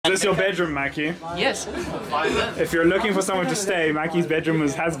Is this your bedroom, Mackie? Yes. If you're looking for somewhere to stay, Mackie's bedroom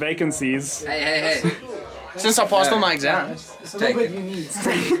has vacancies. Hey. Since I passed all my exams, take it.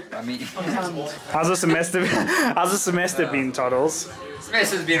 I mean, How's the semester been, Toddles?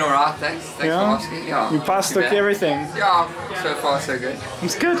 semester's been alright, thanks. Thanks for asking. Yeah. You passed everything? Yeah, so far so good.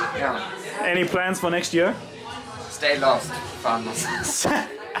 It's good. Yeah. Any plans for next year? Stay lost. Found myself.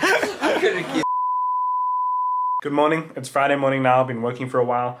 I couldn't keep. Good morning. It's Friday morning now. I've been working for a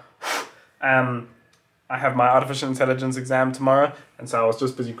while. I have my artificial intelligence exam tomorrow, and so I was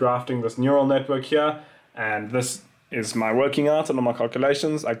just busy grafting this neural network here, and this is my working out and all my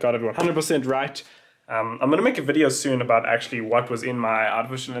calculations. I got it 100% right. I'm going to make a video soon about actually what was in my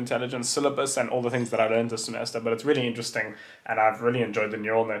artificial intelligence syllabus and all the things that I learned this semester, but it's really interesting, and I've really enjoyed the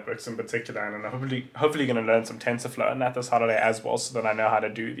neural networks in particular, and I'm hopefully going to learn some TensorFlow and that this holiday as well, so that I know how to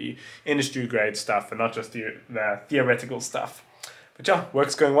do the industry grade stuff and not just the theoretical stuff. But yeah,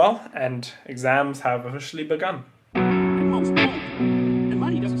 work's going well, and exams have officially begun. And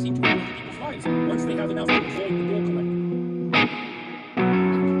money doesn't seem to run into people's lives once they have enough to avoid the bill collector.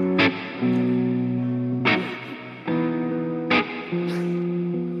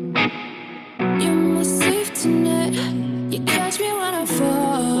 You're my safety net. You catch me when I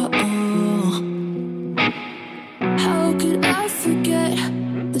fall. How could I forget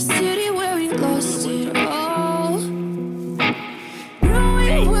the city where we lost it all?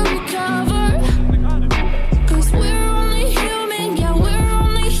 Ruin will recover, 'cause we're only human. Yeah, we're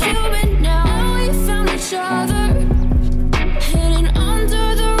only human now. We found each other, hidden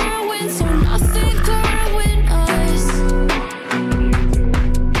under the ruins, so nothing could ruin us.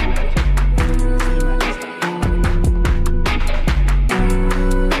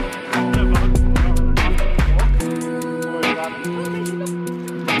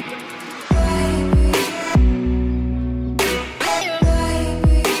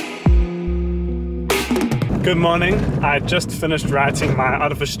 Good morning. I just finished writing my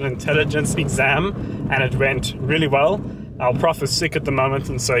artificial intelligence exam, and it went really well. Our prof is sick at the moment,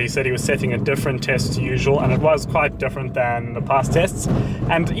 and so he said he was setting a different test to usual, and it was quite different than the past tests,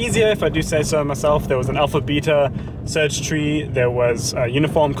 and easier if I do say so myself. There was an alpha beta search tree, there was a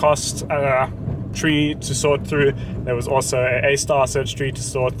uniform cost tree to sort through, there was also a star search tree to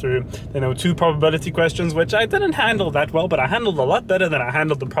sort through, then there were 2 probability questions, which I didn't handle that well, but I handled a lot better than I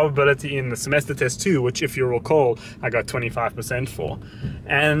handled the probability in the semester test 2, which, if you recall, I got 25% for.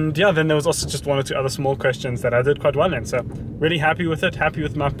 And yeah, then there was also just 1 or 2 other small questions that I did quite well in, so really happy with it, happy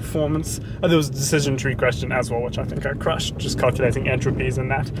with my performance. Oh, there was a decision tree question as well, which I think I crushed, just calculating entropies and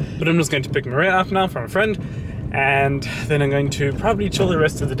that. But I'm just going to pick Maria up now from a friend, and then I'm going to probably chill the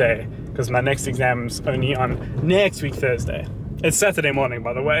rest of the day, because my next exam's only on next week Thursday. It's Saturday morning,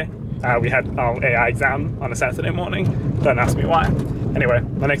 by the way. We had our AI exam on a Saturday morning. Don't ask me why. Anyway,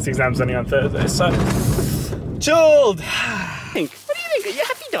 my next exam's only on Thursday, so chilled. What do you think? Are you a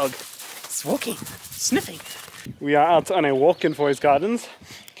happy dog? It's walking, sniffing. We are out on a walk in Forest Gardens.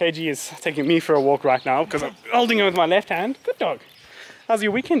 KG is taking me for a walk right now because I'm holding him with my left hand. Good dog. How's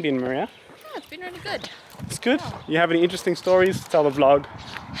your weekend been, Maria? Oh, it's been really good. It's good. You have any interesting stories to tell the vlog?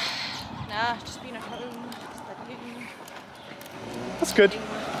 Nah, just being at home, studying. That's good.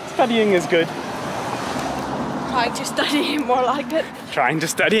 Studying is good. Trying to study, more like it. Trying to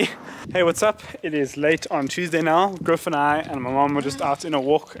study. Hey, what's up? It is late on Tuesday now. Griff and I and my mom were just out in a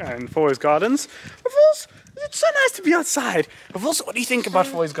walk in Forest Gardens. Ruffles, it's so nice to be outside. Ruffles, what do you think about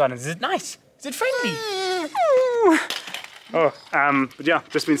Forest Gardens? Is it nice? Is it friendly? But yeah,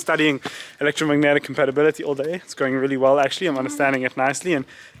 just been studying electromagnetic compatibility all day. It's going really well, actually. I'm understanding it nicely, and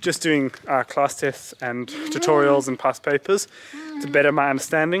just doing class tests and tutorials and past papers to better my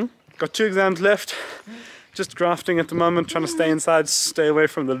understanding. Got 2 exams left. Just grafting at the moment, trying to stay inside, stay away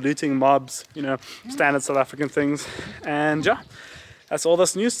from the looting mobs, you know, standard South African things. And yeah, that's all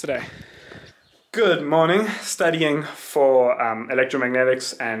this news today. Good morning. Studying for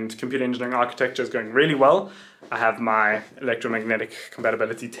electromagnetics and computer engineering architecture is going really well. I have my electromagnetic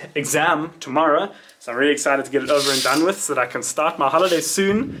compatibility exam tomorrow, so I'm really excited to get it over and done with so that I can start my holiday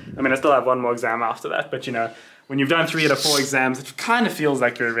soon. I mean, I still have 1 more exam after that, but you know, when you've done 3 out of 4 exams, it kind of feels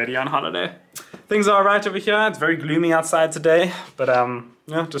like you're already on holiday. Things are alright over here. It's very gloomy outside today, but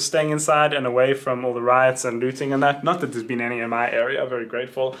you know, just staying inside and away from all the riots and looting and that. Not that there's been any in my area, very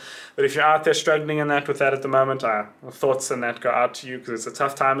grateful. But if you're out there struggling in that with that at the moment, thoughts on that go out to you, because it's a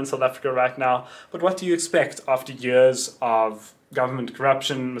tough time in South Africa right now. But what do you expect after years of government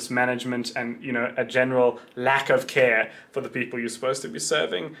corruption, mismanagement, and you know, a general lack of care for the people you're supposed to be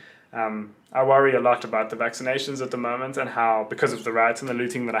serving? I worry a lot about the vaccinations at the moment and how, because of the riots and the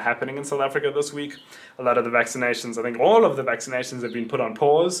looting that are happening in South Africa this week, a lot of the vaccinations, I think all of the vaccinations have been put on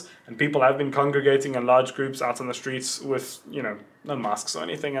pause, and people have been congregating in large groups out on the streets with, you know, no masks or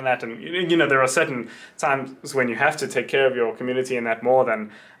anything and that. And, you know, there are certain times when you have to take care of your community and that more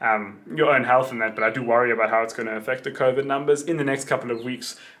than your own health and that, but I do worry about how it's going to affect the COVID numbers in the next couple of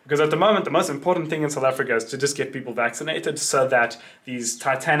weeks. Because at the moment, the most important thing in South Africa is to just get people vaccinated so that these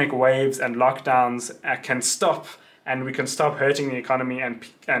titanic waves and lockdowns can stop, and we can stop hurting the economy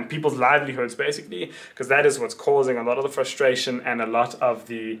and people's livelihoods, basically, because that is what's causing a lot of the frustration and a lot of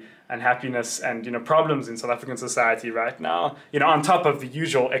the unhappiness and, you know, problems in South African society right now, you know, on top of the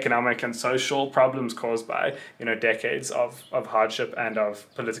usual economic and social problems caused by, you know, decades of hardship and of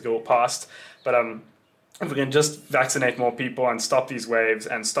political past. But if we can just vaccinate more people and stop these waves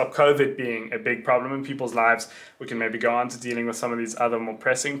and stop COVID being a big problem in people's lives, we can maybe go on to dealing with some of these other more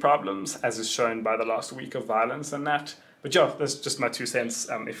pressing problems, as is shown by the last week of violence and that. But yeah, that's just my 2 cents.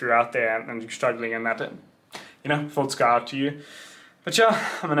 If you're out there and you're struggling in that, you know, thoughts go out to you. But yeah,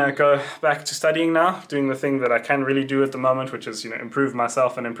 I'm gonna go back to studying now, doing the thing that I can really do at the moment, which is, you know, improve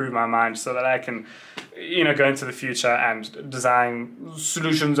myself and improve my mind so that I can, you know, go into the future and design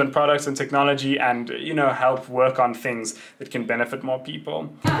solutions and products and technology and, you know, help work on things that can benefit more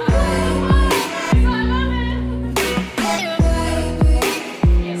people.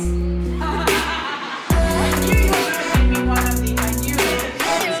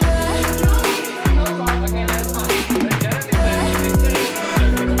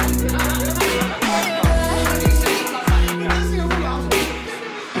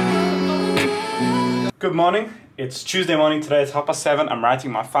 Good morning. It's Tuesday morning today. It's 7:30. I'm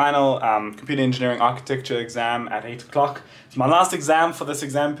writing my final computer engineering architecture exam at 8 o'clock. It's my last exam for this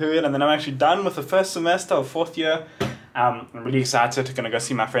exam period, and then I'm actually done with the first semester of 4th year. I'm really excited. Gonna go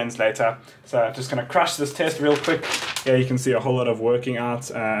see my friends later. So just gonna crush this test real quick. Here you can see a whole lot of working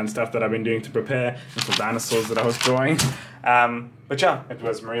out and stuff that I've been doing to prepare, little dinosaurs that I was drawing. But yeah, it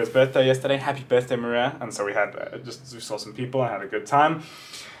was Maria's birthday yesterday. Happy birthday, Maria! And so we had we saw some people. I had a good time.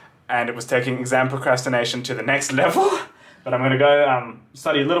 And it was taking exam procrastination to the next level. But I'm going to go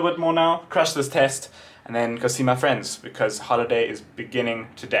study a little bit more now, crush this test, and then go see my friends, because holiday is beginning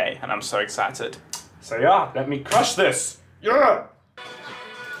today, and I'm so excited. So yeah, let me crush this! Yeah!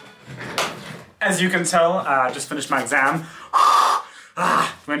 As you can tell, I just finished my exam.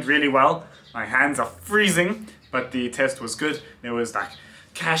 It went really well. My hands are freezing, but the test was good. There was like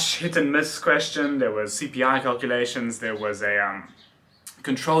cash hit and miss question, there was CPI calculations, there was a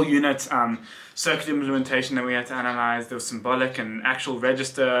control unit circuit implementation that we had to analyze. There was symbolic and actual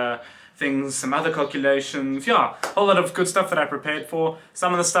register things, some other calculations. Yeah, a whole lot of good stuff that I prepared for.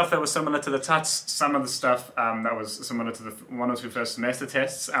 Some of the stuff that was similar to the Tuks, some of the stuff that was similar to the 1 or 2 first semester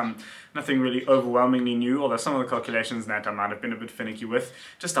tests. Nothing really overwhelmingly new, although some of the calculations that I might have been a bit finicky with.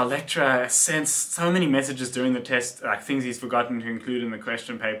 Just our lecturer sent so many messages during the test, like things he's forgotten to include in the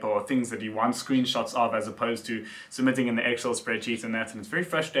question paper, or things that he wants screenshots of as opposed to submitting in the Excel spreadsheet and that. And it's very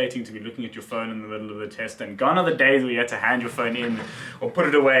frustrating to be looking at your phone in the middle of the test, and gone are the days where you had to hand your phone in or put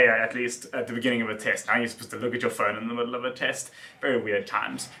it away, at least at the beginning of a test. Now you're supposed to look at your phone in the middle of a test. Very weird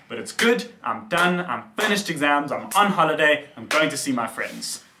times. But it's good, I'm done, I'm finished exams, I'm on holiday, I'm going to see my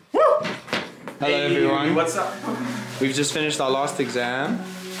friends. Woo! Hello everyone. What's up? We've just finished our last exam,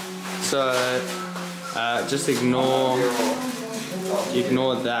 so just ignore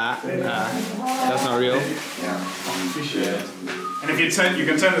that. That's not real. And if you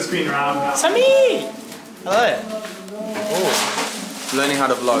can turn the screen around. Sammy! Hello. Oh, learning how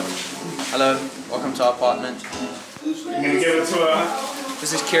to vlog. Hello, welcome to our apartment. You're gonna give a tour.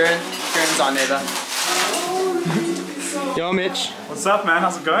 This is Kieran. Kieran's our neighbor. Yo, Mitch. What's up, man?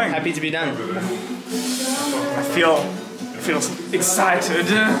 How's it going? Happy to be done. I feel excited.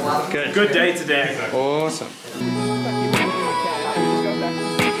 Good. Good day today. Awesome.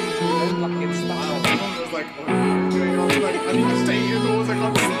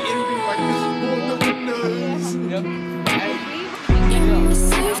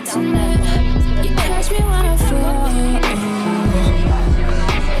 You catch me when I fall.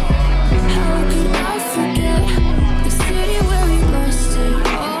 How could I forget the city where we lost it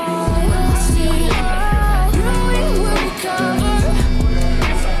all? We will recover,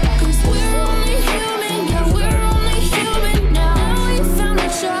 'cause we're only human. Yeah, we're only human now. We found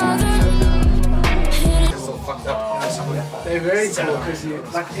each other. They're very cool because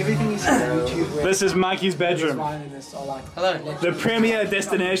like everything you see on YouTube. This is Mikey's bedroom. Hello. The premier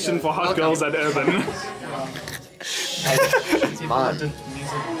destination for hot girls at Urban. Fun.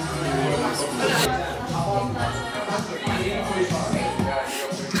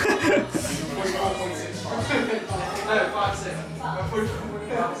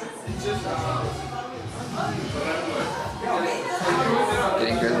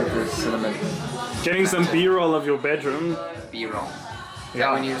 Getting good with the cinnamon. Getting some B-roll of your bedroom. B-roll.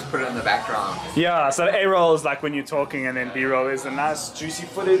 Yeah, when you just put it in the background. Yeah, so A-roll is like when you're talking, and then B-roll is the nice juicy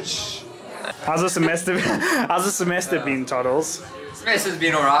footage. How's the semester? How's the semester been, Toddles? Semester's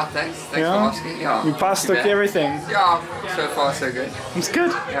been alright, thanks. Thanks for asking. Yeah. You passed Too bad. everything. Yeah, so far so good. It's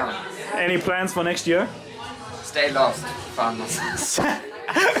good. Yeah. Any plans for next year? Stay lost. Find myself.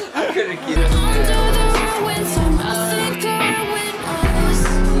 I couldn't keep Under it. the ruins, I'm nothing going.